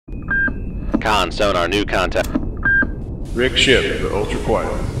Con, sonar, new contact. Rig ship to ultra quiet.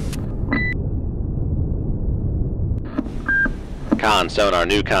 Con, sonar,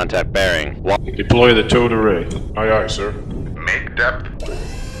 new contact bearing. Deploy the towed array. Aye, aye, sir. Make depth 50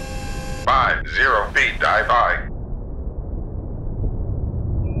 feet, dive by.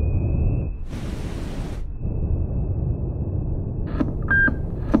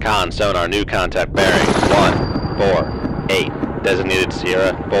 Con, sonar, new contact bearing. 148. Designated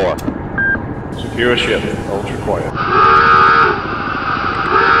Sierra 4. Secure ship, ultra quiet.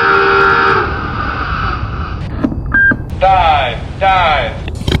 Dive!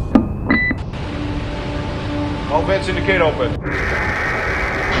 All vents indicate open.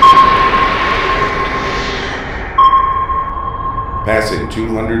 Passing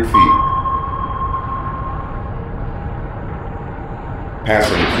 200 feet.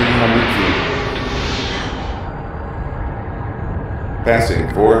 Passing 300 feet. Passing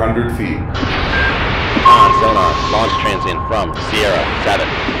 400 feet. Con, sonar, launch transient from Sierra 7.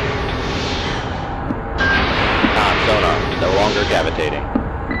 Con, sonar, no longer cavitating.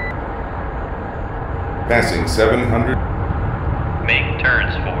 Passing 700. Make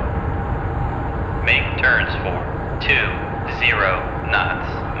turns for 20 knots.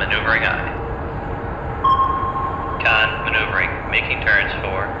 Maneuvering aye. Con, maneuvering, making turns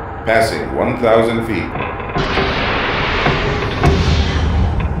for Passing 1,000 feet.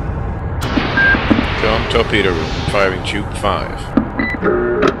 Con torpedo room, firing tube 5.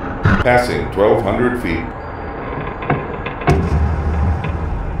 Passing 1,200 feet.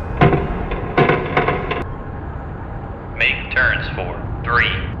 make turns for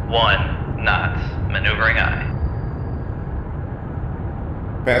 1 knots. Maneuvering aye.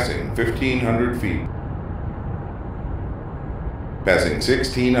 Passing 1,500 feet. Passing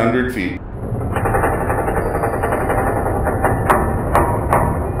 1,600 feet.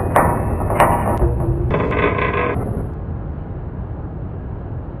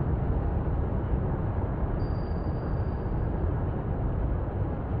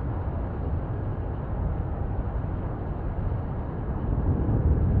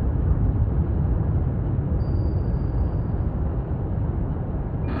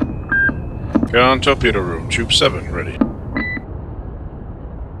 Con torpedo room, tube 7 ready.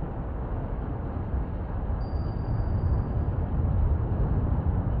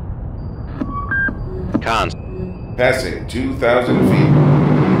 Cons. Passing 2,000 feet.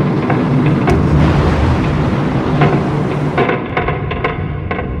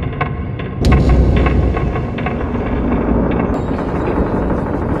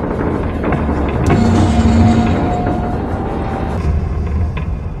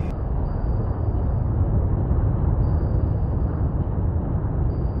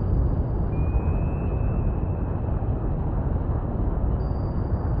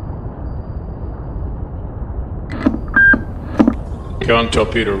 Con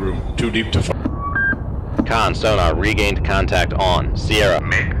torpedo room, too deep to fire. Con, sonar, regained contact on Sierra.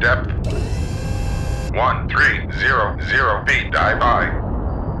 Make depth 1,300 feet, dive by.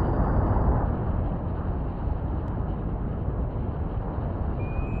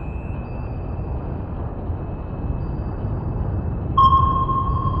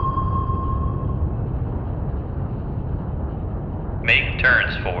 Make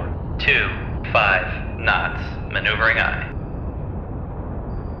turns for 5 knots. Maneuvering aye.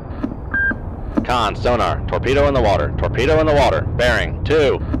 Con, sonar, torpedo in the water, torpedo in the water, bearing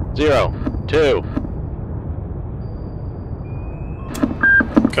 202.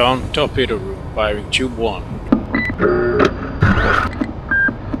 Con torpedo room, firing tube 1.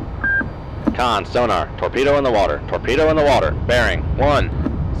 Con, sonar, torpedo in the water, bearing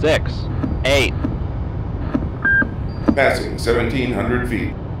 168. Passing 1,700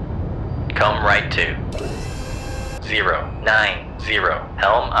 feet. Come right to 090.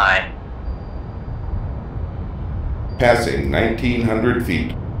 Helm aye. Passing 1,900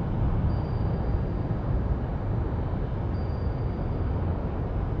 feet.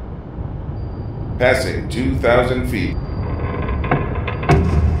 Passing 2,000 feet.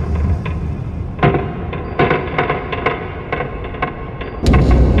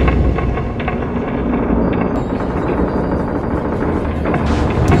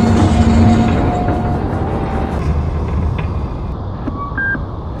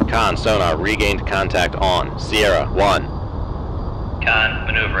 Con, sonar, regained contact on Sierra 1. Con,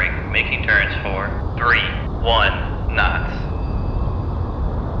 maneuvering, making turns for 1 knots.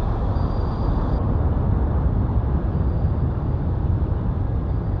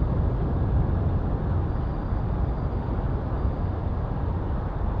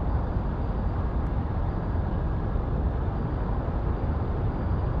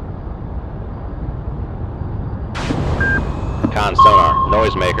 Con sonar,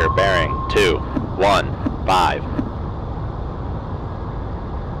 noisemaker, bearing 215.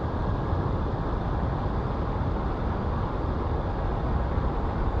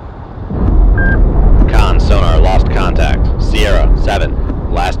 Con sonar, lost contact. Sierra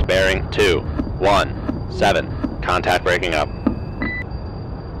 7, last bearing 217. Contact breaking up.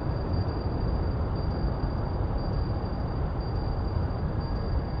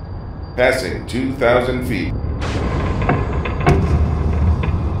 Passing 2,000 feet.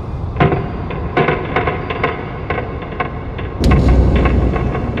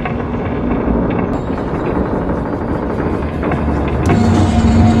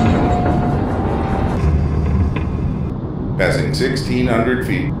 Passing 1,600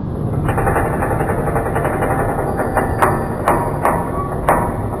 feet.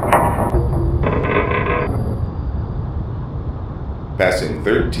 Passing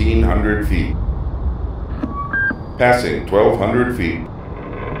 1,300 feet. Passing 1,200 feet.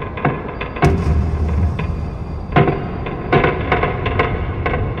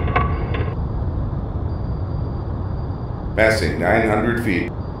 Passing 900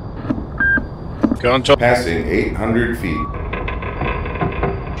 feet. Contact. Passing 800 feet.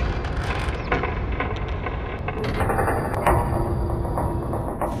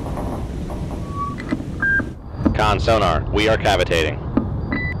 Con sonar, we are cavitating.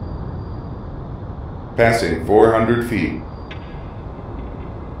 Passing 400 feet.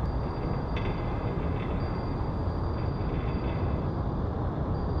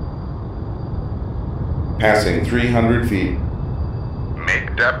 Passing 300 feet.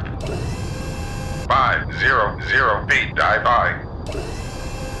 Make depth 500 feet. Dive by.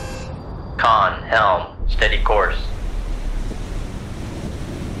 Con, helm, steady course.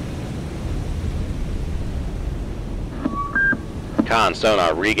 Con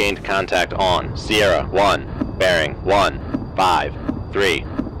sonar, regained contact on Sierra 1, bearing 153.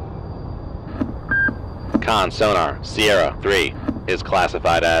 Con sonar, Sierra 3 is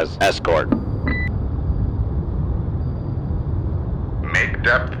classified as escort. Make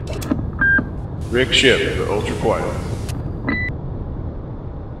depth Rig ship to ultra quiet.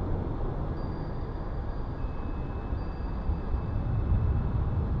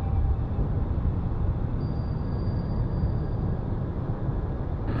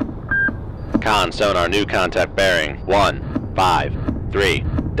 Con sonar, new contact bearing 153,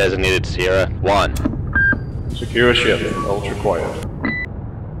 designated Sierra 1. Secure ship to ultra quiet.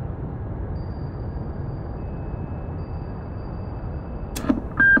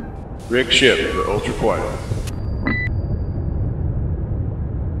 Rig ship to ultra quiet.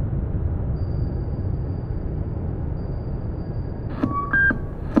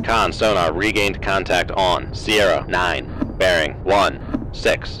 Con sonar, regained contact on Sierra 9, bearing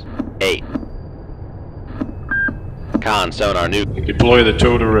 168. Con sonar, new Deploy the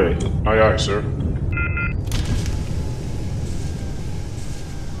towed array. Aye, aye, sir.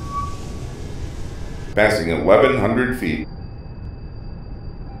 Passing 1,100 feet.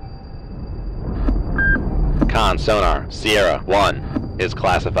 Con sonar, Sierra 1 is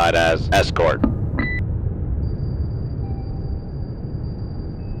classified as escort.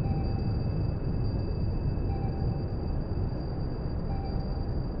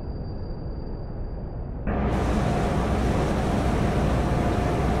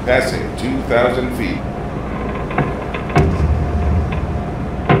 Passing 2,000 feet.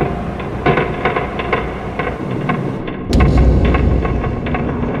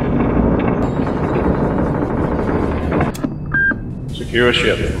 Secure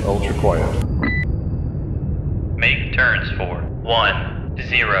ship ultra quiet. Make turns for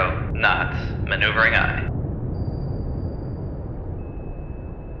 10 knots. Maneuvering aye.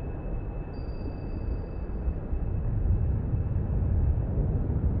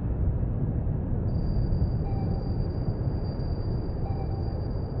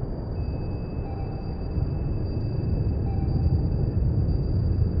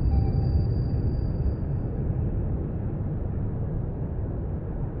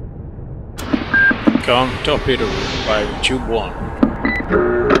 Con torpedo room by tube 1.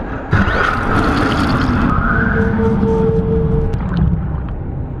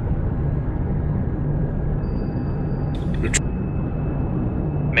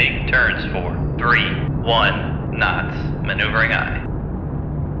 Make turns for 1 knots. Maneuvering aye.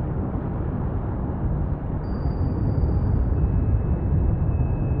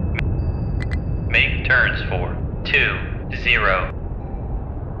 Make turns for 20.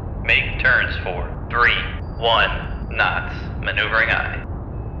 Make turns for 1 knots. Maneuvering aye.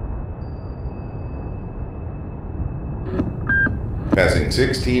 Passing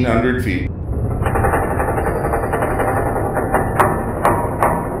 1,600 feet.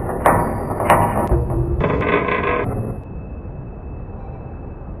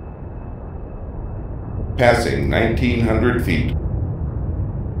 Passing 1900 feet.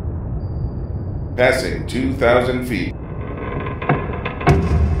 Passing 2000 feet.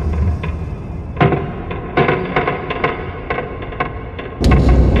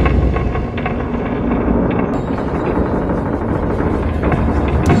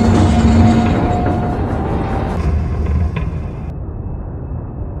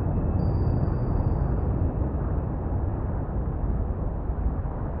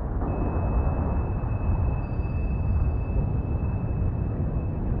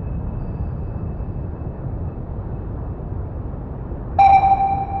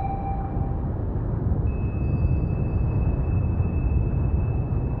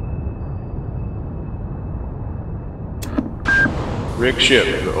 Rig ship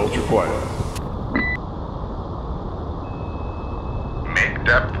to ultra quiet. Make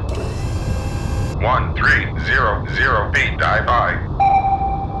depth 1300 feet. Dive high.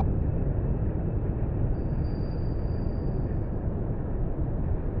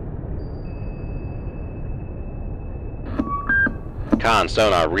 Con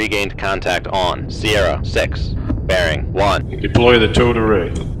sonar regained contact on Sierra 6, bearing 1. Deploy the towed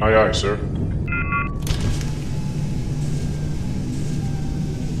array. Aye, aye, sir.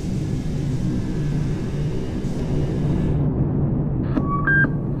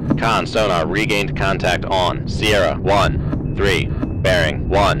 Con sonar regained contact on Sierra 1, 3, bearing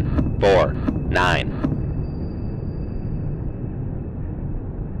 1, 4, 9.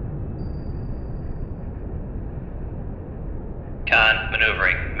 Con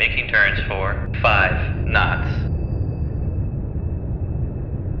maneuvering, making turns for 5 knots.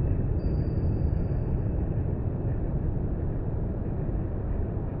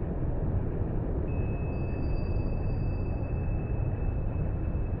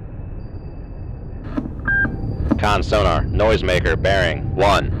 Con sonar noisemaker bearing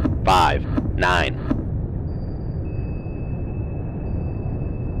 1, 5, 9.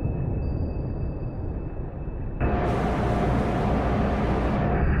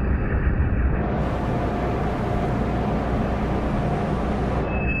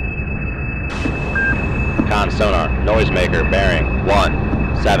 Con sonar noisemaker bearing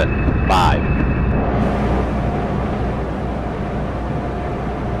 1, 7, 5.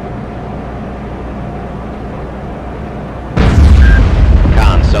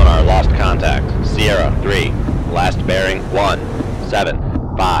 Sonar lost contact. Sierra 3. Last bearing 1, 7,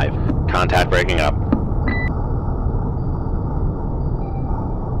 5. Contact breaking up.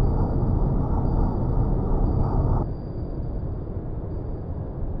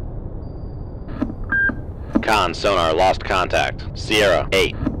 Con sonar lost contact. Sierra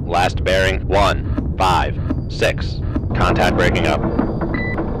 8. Last bearing 1, 5, 6. Contact breaking up.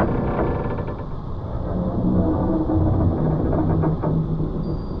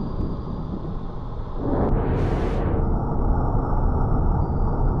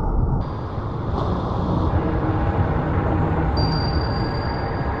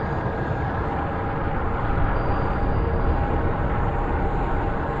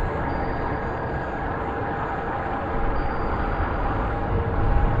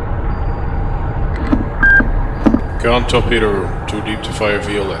 Con torpedo room, too deep to fire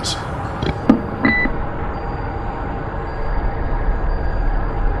VLS.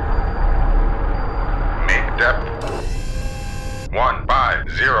 Make depth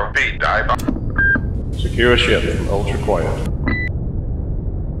 150 feet. Dive high. Secure ship from ultra quiet.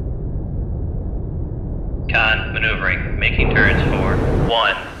 Con maneuvering, making turns for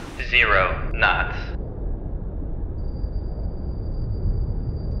 10 knots.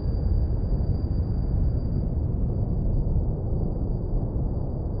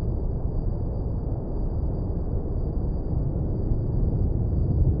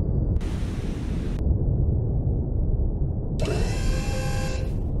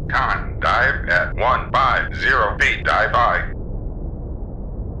 Con, dive at 150 feet. Dive high.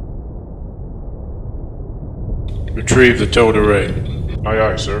 Retrieve the towed array. Aye,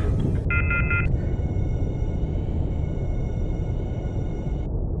 aye, sir.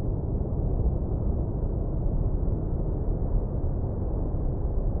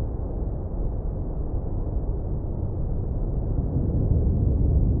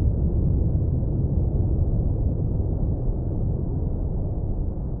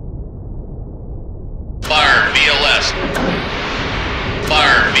 Fire VLS.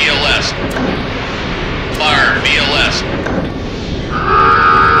 Fire VLS. Fire VLS.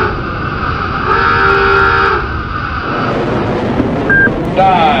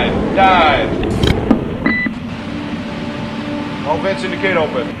 Dive! Dive! All vents indicate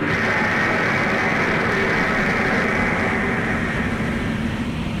open.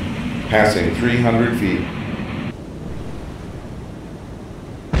 Passing 300 feet.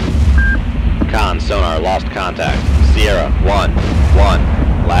 Con sonar lost contact. Sierra 1,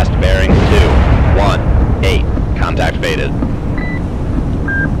 1. Last bearing 2, 1, 8. Contact faded.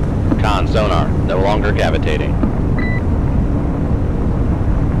 Con sonar no longer cavitating.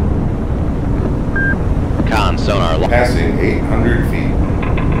 Con sonar Passing 800 feet.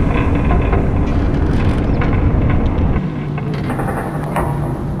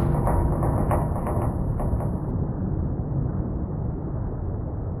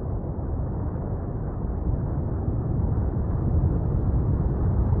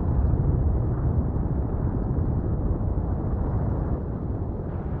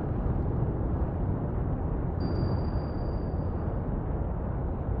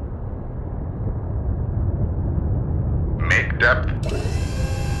 Make depth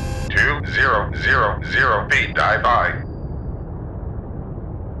 2000 feet. Dive high.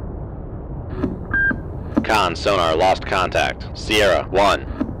 Con sonar lost contact. Sierra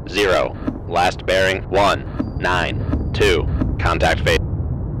 1, 0. Last bearing 1, 9, 2. Contact faded.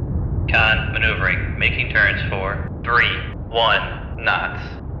 Con maneuvering, making turns for 3, 1 knots.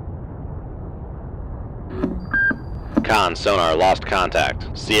 Con sonar lost contact.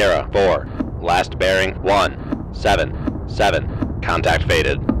 Sierra 4. Last bearing 1, 7, 7. Contact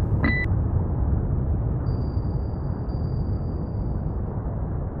faded.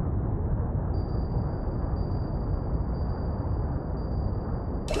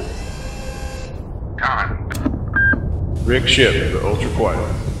 Con. Rig ship to ultra quiet.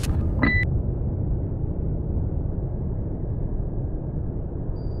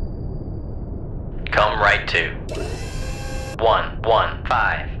 Come right to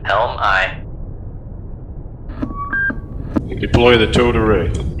 115. Helm aye. Deploy the towed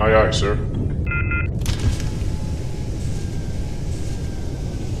array. Aye, aye, sir.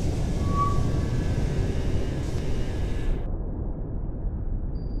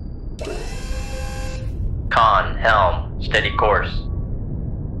 Con, helm, steady course.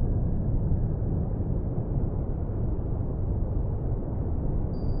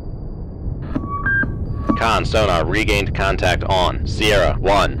 Con sonar regained contact on. Sierra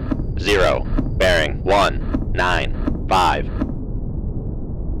 1, 0. Bearing 1, 9, 5.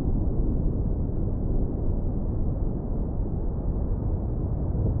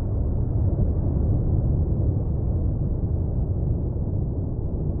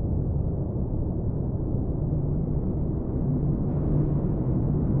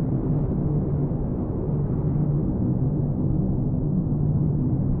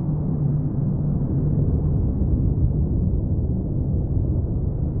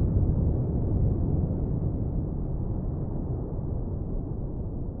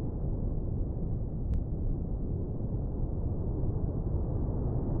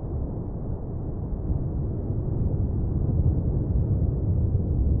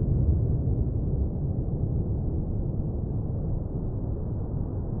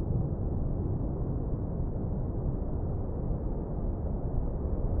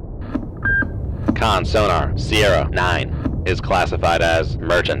 Con sonar Sierra 9 is classified as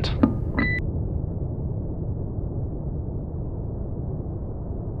merchant.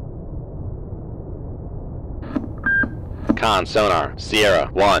 Con sonar Sierra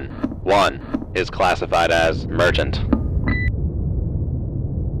 1 is classified as merchant.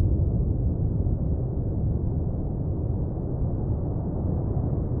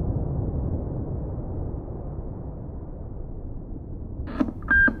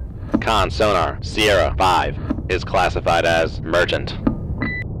 Con sonar Sierra 5 is classified as merchant.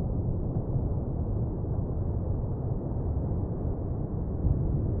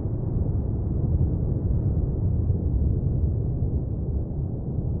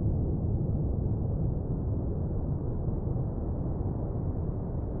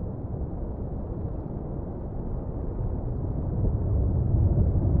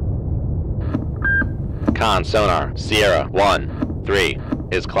 Con sonar Sierra 3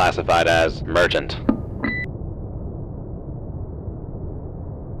 is classified as merchant.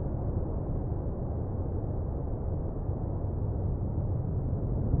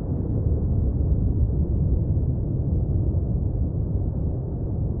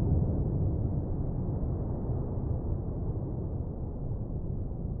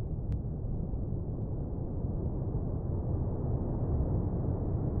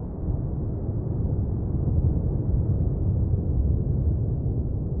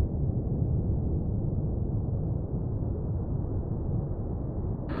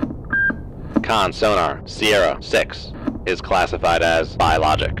 Con sonar Sierra 6 is classified as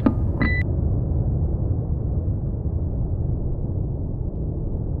biologic.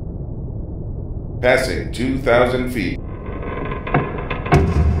 Passing 2,000 feet.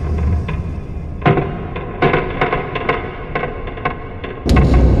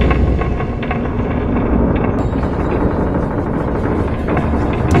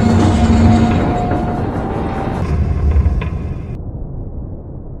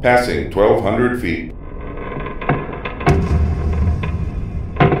 Passing 1,200 feet.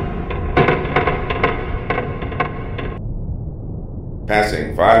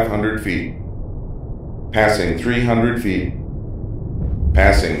 Passing 500 feet. Passing 300 feet.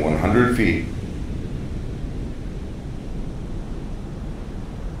 Passing 100 feet.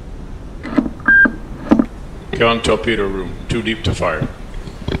 Con torpedo room, too deep to fire.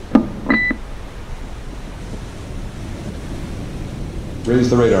 Raise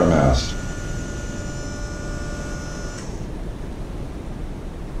the radar mast.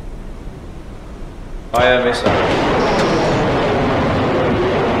 IMS.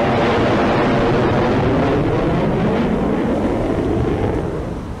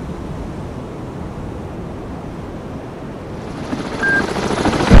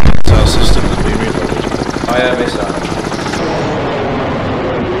 Cell system is being reloaded. IMS.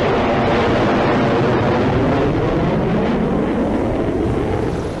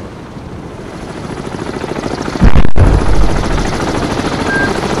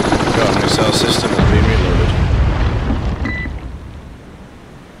 Con missile system is being reloaded.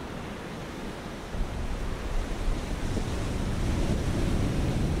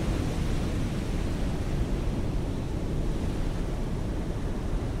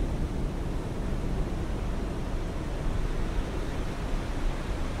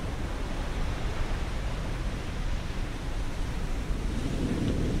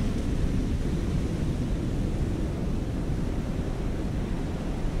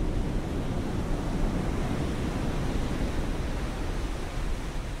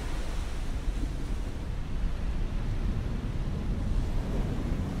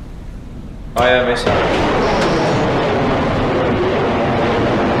 IMS.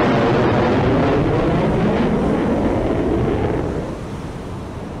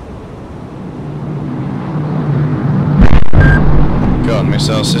 Con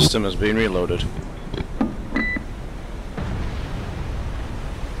missile system is being reloaded.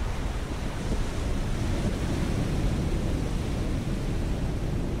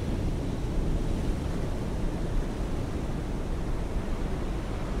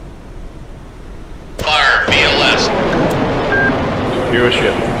 Fire VLS. Secure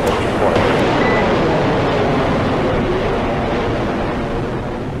ship, ultra quiet.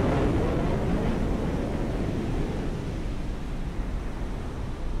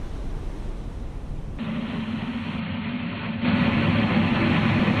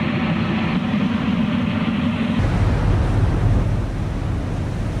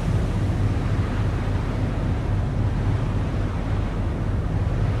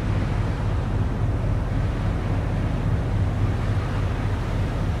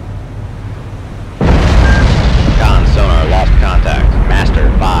 Con sonar lost contact. Master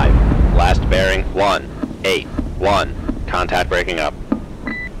 5. Last bearing 181. Contact breaking up.